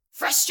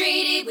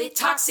Frustrated with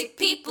toxic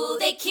people,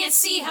 they can't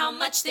see how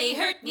much they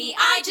hurt me.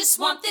 I just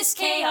want this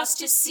chaos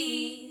to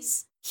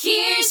cease.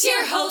 Here's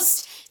your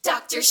host,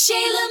 Dr.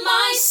 Shayla,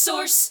 my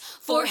source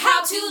for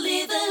how to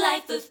live a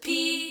life of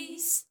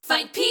peace.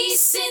 Find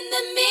peace in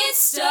the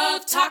midst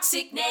of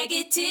toxic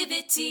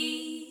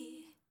negativity.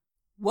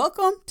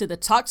 Welcome to the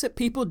Toxic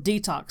People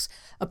Detox,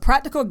 a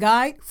practical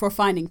guide for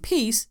finding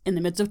peace in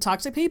the midst of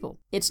toxic people.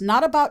 It's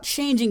not about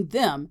changing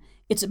them,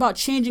 it's about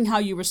changing how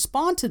you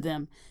respond to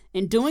them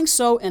and doing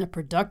so in a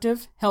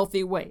productive,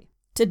 healthy way.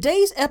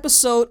 Today's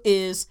episode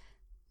is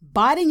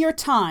biding your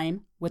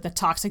time with a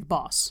toxic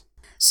boss.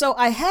 So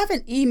I have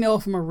an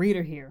email from a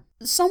reader here,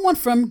 someone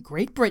from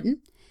Great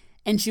Britain,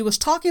 and she was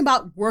talking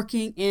about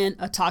working in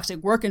a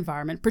toxic work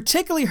environment,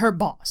 particularly her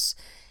boss.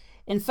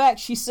 In fact,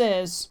 she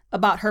says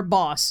about her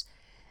boss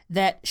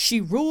that she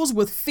rules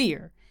with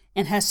fear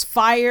and has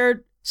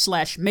fired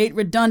 / made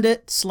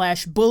redundant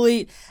 /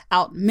 bullied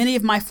out many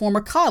of my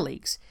former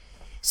colleagues.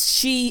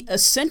 She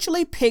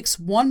essentially picks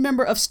one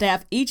member of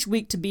staff each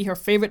week to be her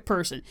favorite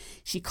person.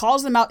 She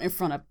calls them out in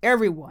front of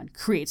everyone,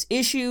 creates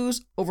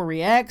issues,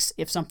 overreacts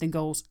if something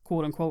goes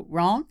quote unquote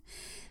wrong.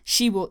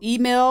 She will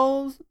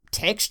email,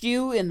 text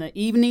you in the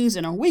evenings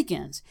and on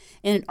weekends,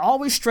 and it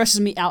always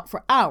stresses me out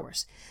for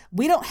hours.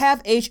 We don't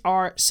have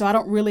HR, so I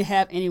don't really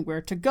have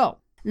anywhere to go.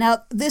 Now,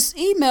 this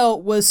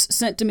email was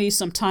sent to me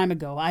some time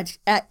ago. I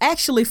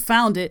actually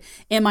found it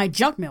in my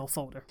junk mail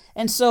folder.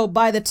 And so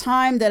by the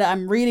time that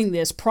I'm reading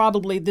this,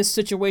 probably this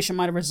situation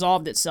might have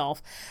resolved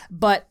itself.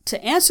 But to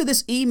answer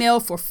this email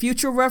for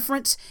future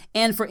reference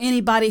and for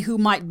anybody who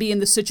might be in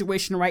the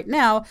situation right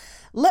now,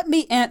 let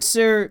me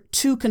answer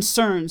two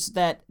concerns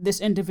that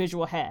this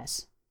individual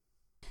has.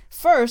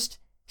 First,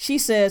 she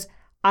says,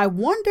 I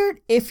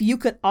wondered if you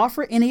could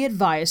offer any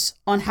advice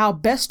on how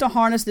best to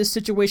harness this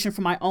situation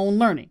for my own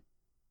learning.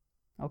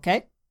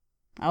 Okay,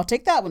 I'll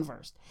take that one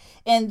first.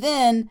 And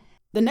then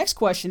the next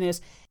question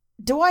is,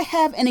 do I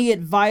have any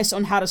advice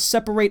on how to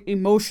separate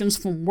emotions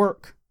from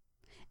work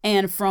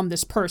and from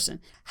this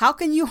person? How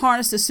can you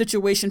harness this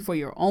situation for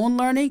your own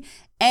learning?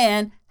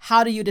 And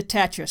how do you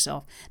detach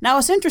yourself? Now,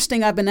 it's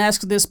interesting. I've been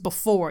asked this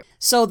before.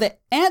 So the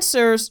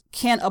answers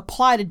can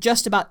apply to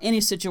just about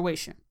any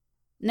situation.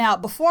 Now,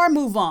 before I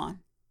move on,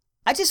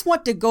 I just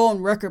want to go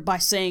on record by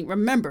saying,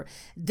 remember,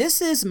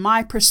 this is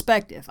my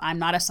perspective. I'm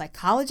not a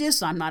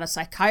psychologist. I'm not a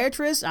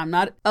psychiatrist. I'm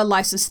not a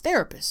licensed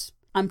therapist.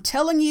 I'm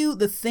telling you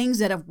the things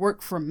that have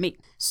worked for me.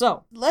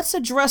 So let's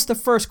address the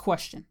first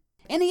question.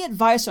 Any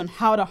advice on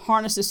how to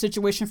harness this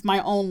situation for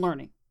my own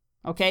learning?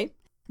 Okay.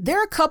 There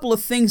are a couple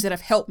of things that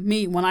have helped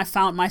me when I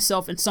found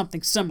myself in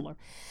something similar.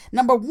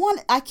 Number one,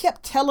 I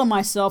kept telling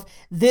myself,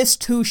 this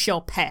too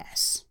shall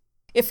pass.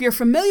 If you're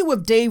familiar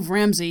with Dave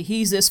Ramsey,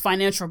 he's this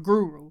financial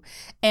guru.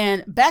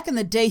 And back in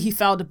the day, he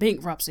filed a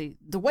bankruptcy.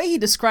 The way he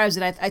describes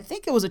it, I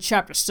think it was a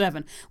Chapter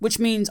 7, which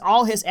means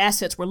all his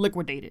assets were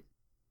liquidated.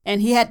 And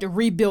he had to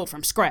rebuild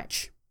from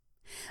scratch.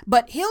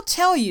 But he'll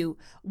tell you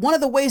one of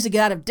the ways to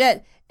get out of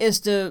debt is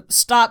to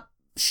stop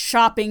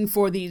shopping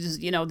for these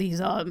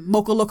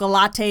Mocha Loca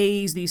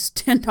lattes, these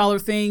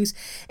 $10 things,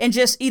 and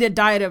just eat a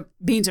diet of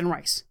beans and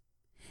rice.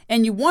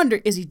 And you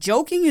wonder, is he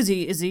joking? Is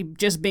he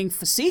just being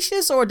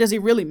facetious, or does he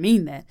really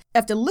mean that?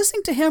 After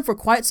listening to him for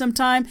quite some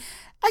time,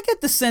 I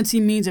get the sense he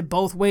means it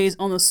both ways.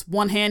 On the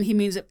one hand, he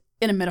means it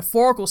in a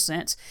metaphorical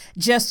sense,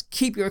 just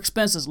keep your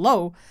expenses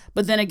low.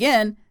 But then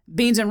again,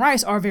 beans and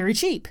rice are very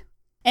cheap.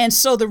 And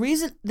so the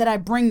reason that I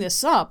bring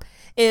this up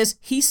is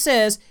he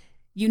says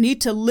you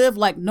need to live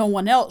like no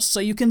one else so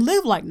you can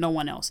live like no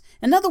one else.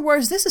 In other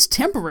words, this is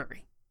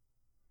temporary.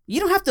 You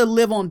don't have to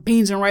live on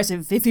beans and rice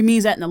if he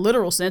means that in a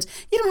literal sense.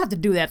 You don't have to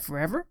do that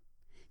forever.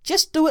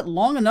 Just do it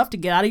long enough to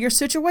get out of your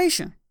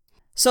situation.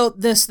 So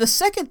the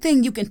second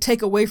thing you can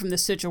take away from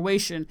this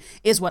situation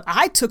is what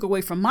I took away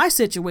from my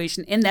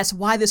situation, and that's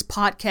why this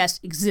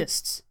podcast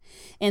exists.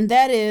 And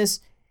that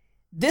is,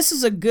 this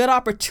is a good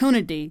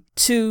opportunity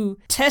to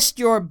test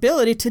your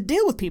ability to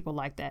deal with people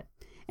like that.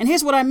 And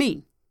here's what I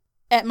mean.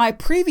 At my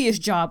previous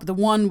job, the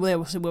one where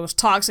it was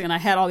toxic and I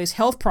had all these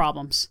health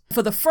problems,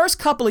 for the first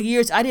couple of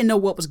years, I didn't know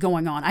what was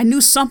going on. I knew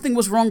something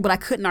was wrong, but I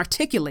couldn't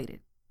articulate it.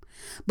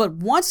 But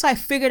once I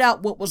figured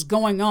out what was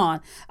going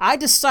on, I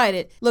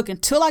decided, look,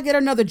 until I get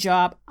another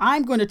job,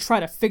 I'm going to try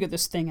to figure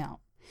this thing out.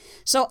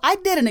 So I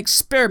did an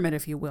experiment,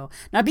 if you will.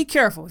 Now be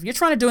careful. If you're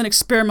trying to do an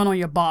experiment on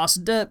your boss,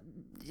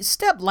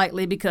 step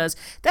lightly, because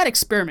that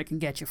experiment can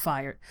get you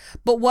fired.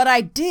 But what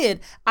I did,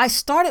 I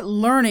started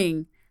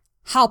learning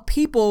how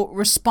people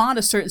respond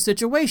to certain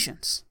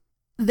situations.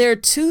 There are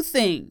two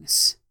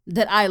things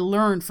that I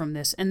learned from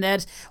this, and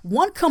that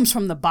one comes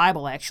from the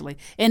Bible, actually,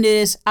 and it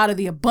is out of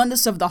the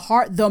abundance of the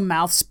heart, the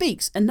mouth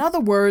speaks. In other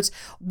words,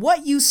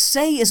 what you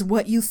say is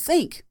what you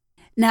think.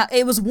 Now,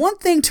 it was one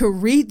thing to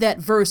read that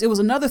verse. It was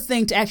another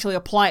thing to actually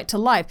apply it to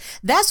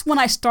life. That's when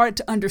I started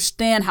to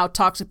understand how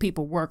toxic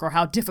people work or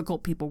how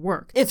difficult people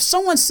work. If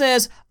someone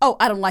says, oh,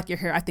 I don't like your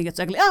hair, I think it's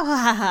ugly. Oh, ha,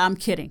 ha, ha, I'm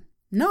kidding.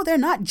 No, they're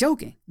not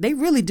joking. They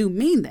really do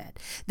mean that.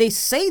 They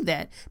say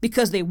that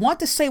because they want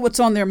to say what's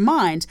on their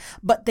minds,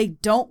 but they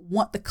don't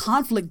want the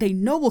conflict they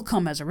know will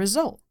come as a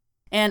result.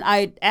 and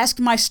I asked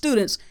my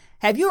students,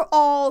 have you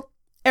all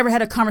ever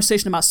had a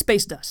conversation about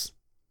space dust?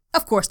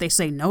 Of course, they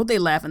say no. They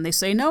laugh and they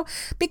say no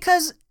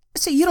because,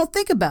 see, you don't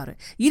think about it.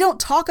 You don't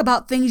talk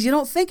about things you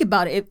don't think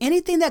about it. If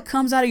anything that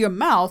comes out of your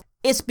mouth,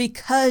 it's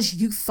because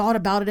you thought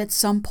about it at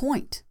some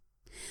point,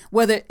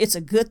 whether it's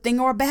a good thing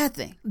or a bad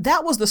thing.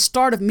 That was the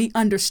start of me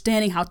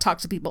understanding how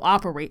toxic people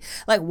operate.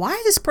 Like, why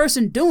is this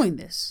person doing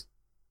this?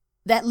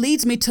 That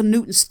leads me to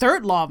Newton's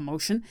third law of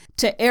motion.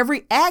 To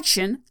every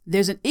action,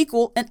 there's an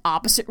equal and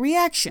opposite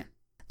reaction.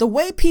 The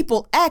way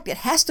people act, it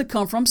has to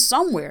come from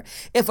somewhere.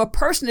 If a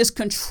person is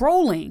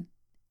controlling,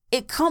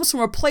 it comes from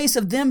a place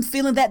of them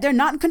feeling that they're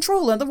not in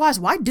control. Otherwise,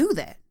 why do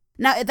that?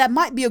 Now, that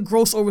might be a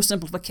gross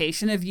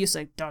oversimplification. If you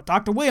say,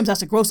 Dr. Williams,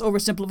 that's a gross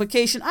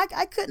oversimplification,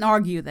 I couldn't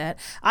argue that.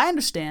 I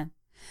understand.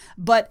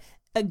 But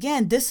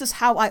again, this is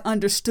how I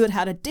understood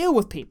how to deal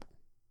with people.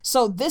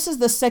 So this is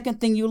the second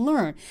thing you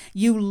learn.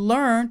 You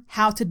learn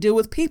how to deal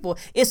with people.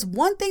 It's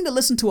one thing to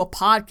listen to a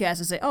podcast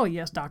and say, oh,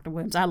 yes, Dr.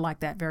 Williams, I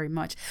like that very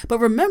much. But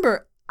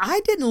remember, I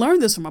didn't learn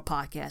this from a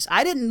podcast.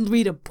 I didn't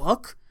read a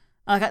book.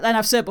 And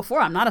I've said before,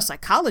 I'm not a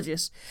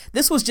psychologist.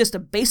 This was just a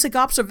basic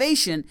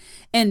observation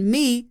and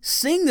me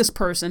seeing this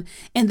person.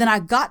 And then I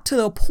got to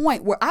the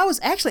point where I was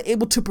actually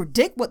able to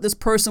predict what this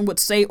person would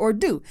say or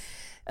do.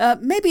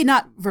 Maybe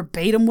not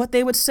verbatim what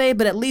they would say,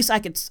 but at least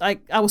I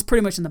was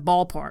pretty much in the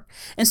ballpark.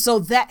 And so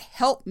that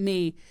helped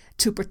me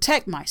to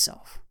protect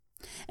myself.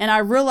 And I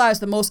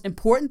realized the most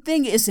important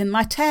thing is in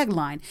my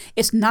tagline.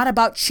 It's not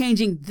about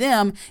changing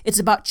them. It's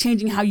about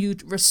changing how you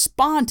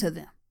respond to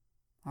them.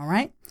 All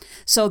right.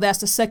 So that's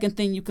the second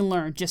thing you can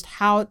learn, just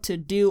how to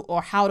do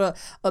or how to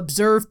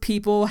observe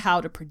people, how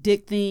to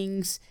predict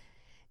things,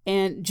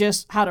 and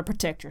just how to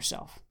protect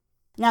yourself.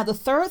 Now, the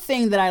third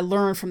thing that I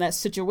learned from that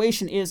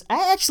situation is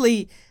I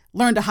actually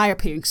learned a higher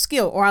paying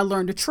skill, or I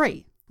learned a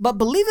trade. But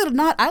believe it or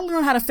not, I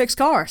learned how to fix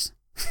cars.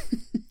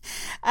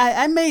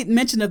 I made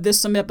mention of this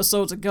some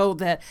episodes ago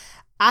that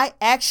I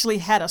actually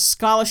had a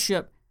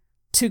scholarship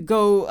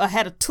I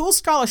had a tool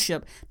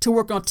scholarship to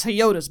work on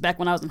Toyotas back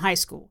when I was in high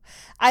school.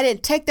 I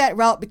didn't take that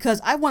route because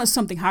I wanted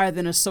something higher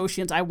than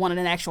associates. I wanted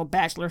an actual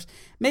bachelor's.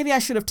 Maybe I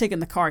should have taken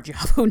the car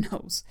job. Who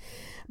knows?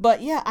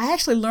 But yeah, I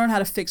actually learned how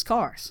to fix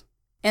cars.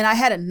 And I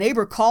had a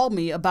neighbor call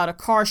me about a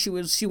car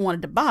she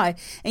wanted to buy.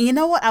 And you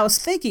know what? I was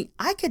thinking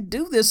I could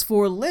do this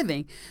for a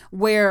living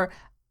where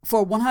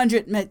for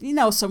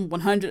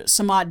 $100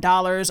 some odd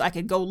dollars, I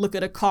could go look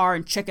at a car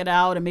and check it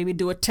out and maybe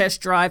do a test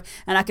drive,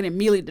 and I can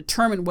immediately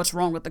determine what's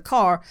wrong with the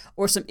car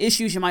or some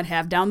issues you might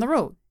have down the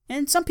road.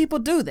 And some people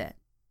do that.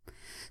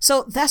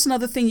 So that's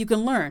another thing you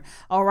can learn.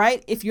 All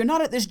right. If you're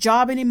not at this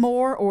job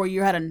anymore or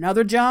you're at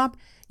another job,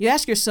 you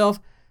ask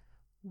yourself,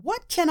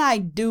 what can I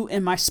do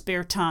in my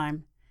spare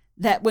time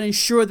that would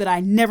ensure that I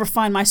never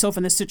find myself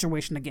in this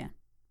situation again?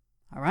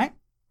 All right.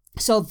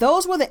 So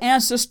those were the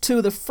answers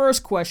to the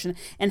first question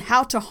and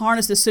how to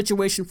harness the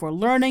situation for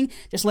learning.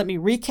 Just let me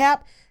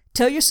recap.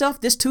 Tell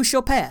yourself this too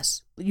shall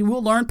pass. You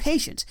will learn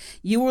patience.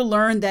 You will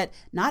learn that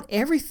not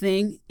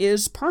everything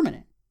is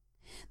permanent.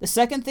 The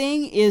second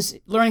thing is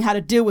learning how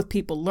to deal with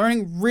people,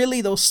 learning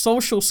really those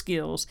social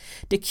skills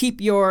to keep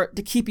you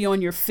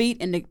on your feet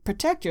and to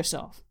protect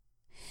yourself.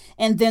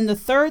 And then the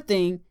third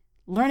thing,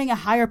 learning a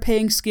higher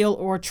paying skill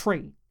or a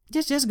trade.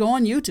 Just go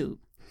on YouTube.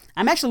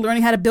 I'm actually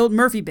learning how to build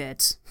Murphy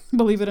beds.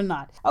 Believe it or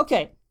not.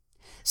 Okay,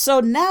 so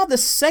now the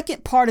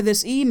second part of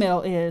this email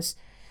is,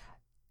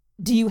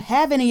 do you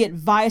have any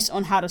advice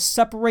on how to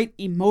separate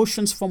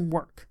emotions from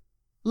work?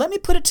 Let me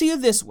put it to you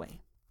this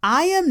way.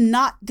 I am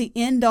not the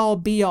end-all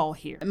be-all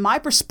here. My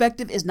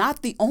perspective is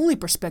not the only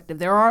perspective.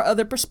 There are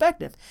other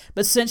perspectives.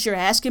 But since you're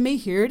asking me,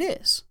 here it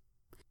is.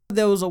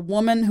 There was a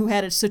woman who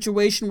had a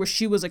situation where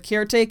she was a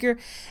caretaker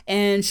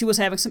and she was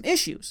having some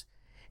issues.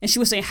 And she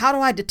was saying, how do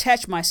I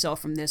detach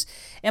myself from this?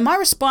 And my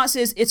response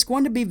is, it's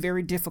going to be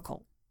very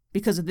difficult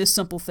because of this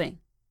simple thing.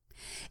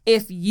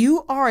 If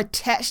you are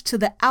attached to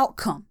the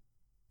outcome,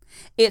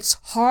 it's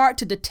hard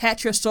to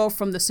detach yourself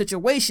from the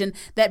situation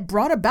that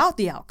brought about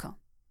the outcome.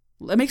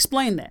 Let me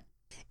explain that.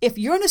 If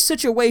you're in a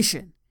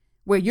situation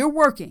where you're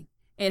working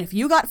and if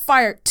you got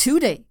fired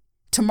today,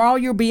 tomorrow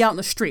you'll be out in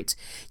the streets.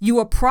 You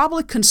are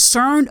probably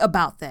concerned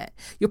about that.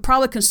 You're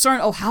probably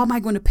concerned, oh, how am I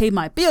going to pay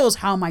my bills?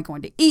 How am I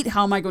going to eat?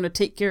 How am I going to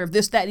take care of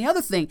this, that, and the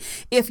other thing?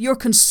 If you're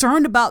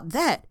concerned about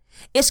that,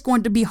 it's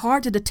going to be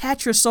hard to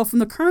detach yourself from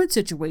the current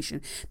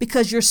situation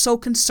because you're so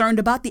concerned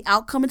about the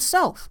outcome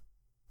itself.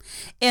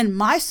 In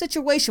my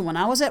situation, when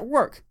I was at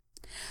work,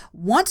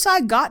 once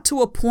I got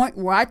to a point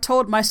where I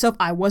told myself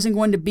I wasn't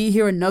going to be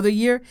here another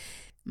year,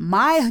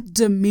 my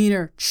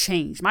demeanor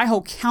changed. My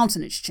whole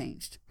countenance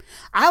changed.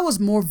 I was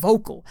more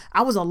vocal.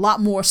 I was a lot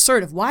more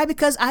assertive. Why?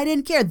 Because I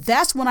didn't care.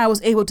 That's when I was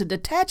able to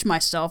detach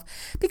myself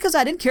because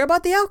I didn't care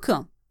about the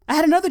outcome. I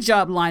had another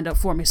job lined up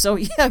for me. So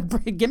yeah,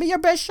 give me your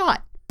best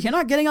shot. You're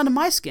not getting under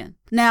my skin.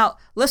 Now,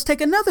 let's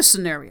take another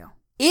scenario.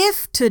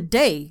 If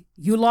today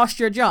you lost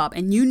your job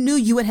and you knew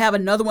you would have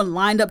another one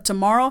lined up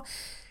tomorrow,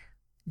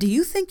 do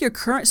you think your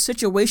current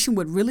situation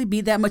would really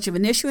be that much of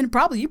an issue? And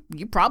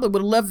you probably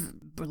would have left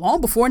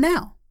long before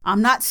now.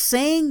 I'm not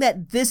saying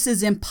that this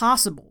is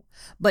impossible.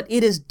 but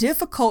it is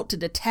difficult to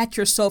detach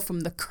yourself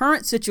from the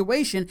current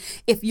situation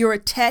if you're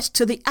attached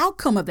to the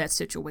outcome of that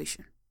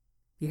situation.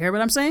 You hear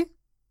what I'm saying?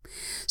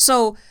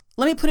 So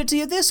let me put it to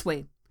you this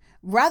way.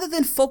 Rather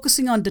than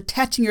focusing on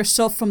detaching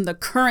yourself from the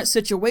current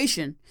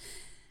situation,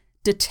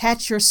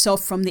 detach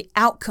yourself from the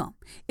outcome.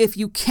 If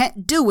you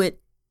can't do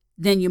it,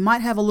 then you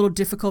might have a little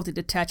difficulty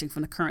detaching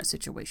from the current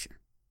situation.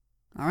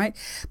 All right.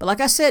 But like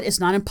I said, it's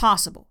not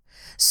impossible.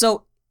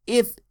 So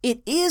if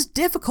it is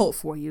difficult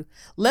for you,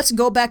 let's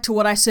go back to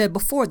what I said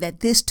before,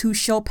 that this too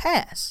shall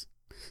pass.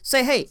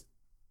 Say, hey,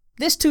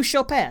 this too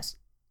shall pass.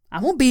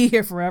 I won't be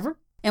here forever.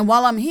 And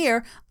while I'm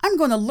here, I'm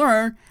going to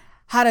learn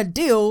how to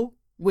deal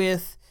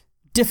with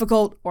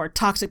difficult or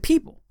toxic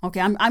people.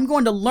 Okay, I'm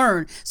going to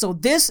learn. So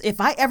if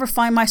I ever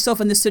find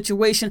myself in this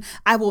situation,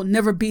 I will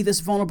never be this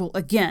vulnerable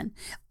again.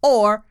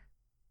 Or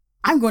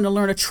I'm going to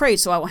learn a trade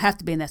so I won't have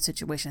to be in that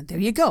situation. There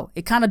you go.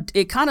 It kind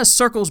of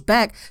circles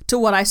back to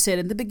what I said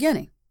in the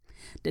beginning.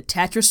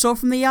 Detach yourself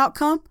from the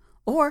outcome,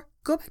 or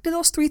go back to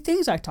those 3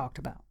 things I talked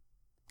about.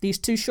 These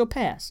too shall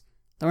pass.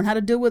 Learn how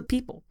to deal with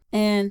people,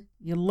 and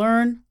you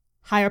learn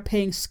higher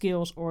paying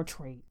skills or a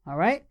trade. All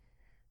right?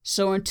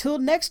 So until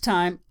next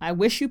time, I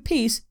wish you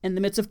peace in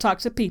the midst of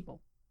toxic people.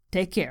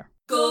 Take care.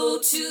 Go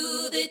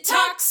to the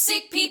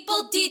Toxic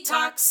People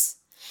Detox.com.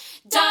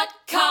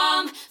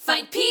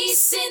 Find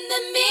peace in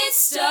the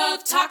midst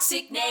of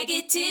toxic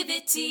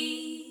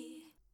negativity.